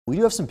We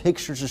do have some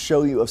pictures to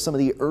show you of some of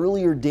the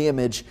earlier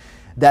damage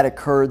that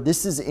occurred.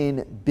 This is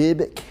in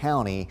Bibb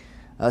County,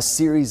 a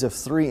series of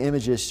 3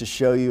 images to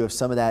show you of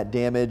some of that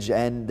damage,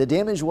 and the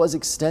damage was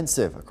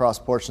extensive across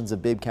portions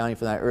of Bibb County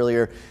from that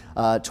earlier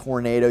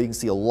tornado. You can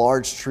see a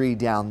large tree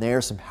down there,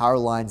 some power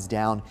lines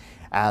down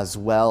as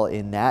well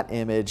in that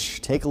image.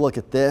 Take a look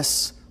at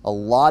this. A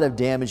lot of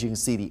damage. You can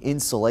see the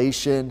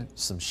insulation,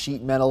 some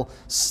sheet metal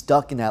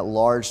stuck in that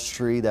large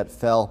tree that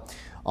fell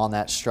on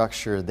that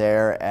structure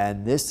there.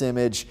 And this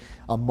image,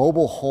 a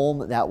mobile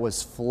home that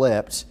was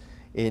flipped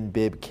in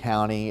Bibb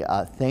County.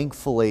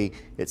 Thankfully,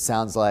 it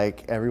sounds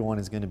like everyone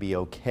is going to be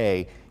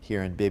okay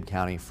here in Bibb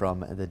County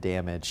from the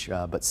damage,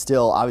 but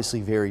still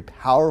obviously very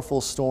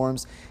powerful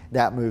storms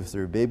that moved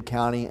through Bibb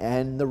County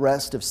and the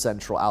rest of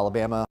central Alabama.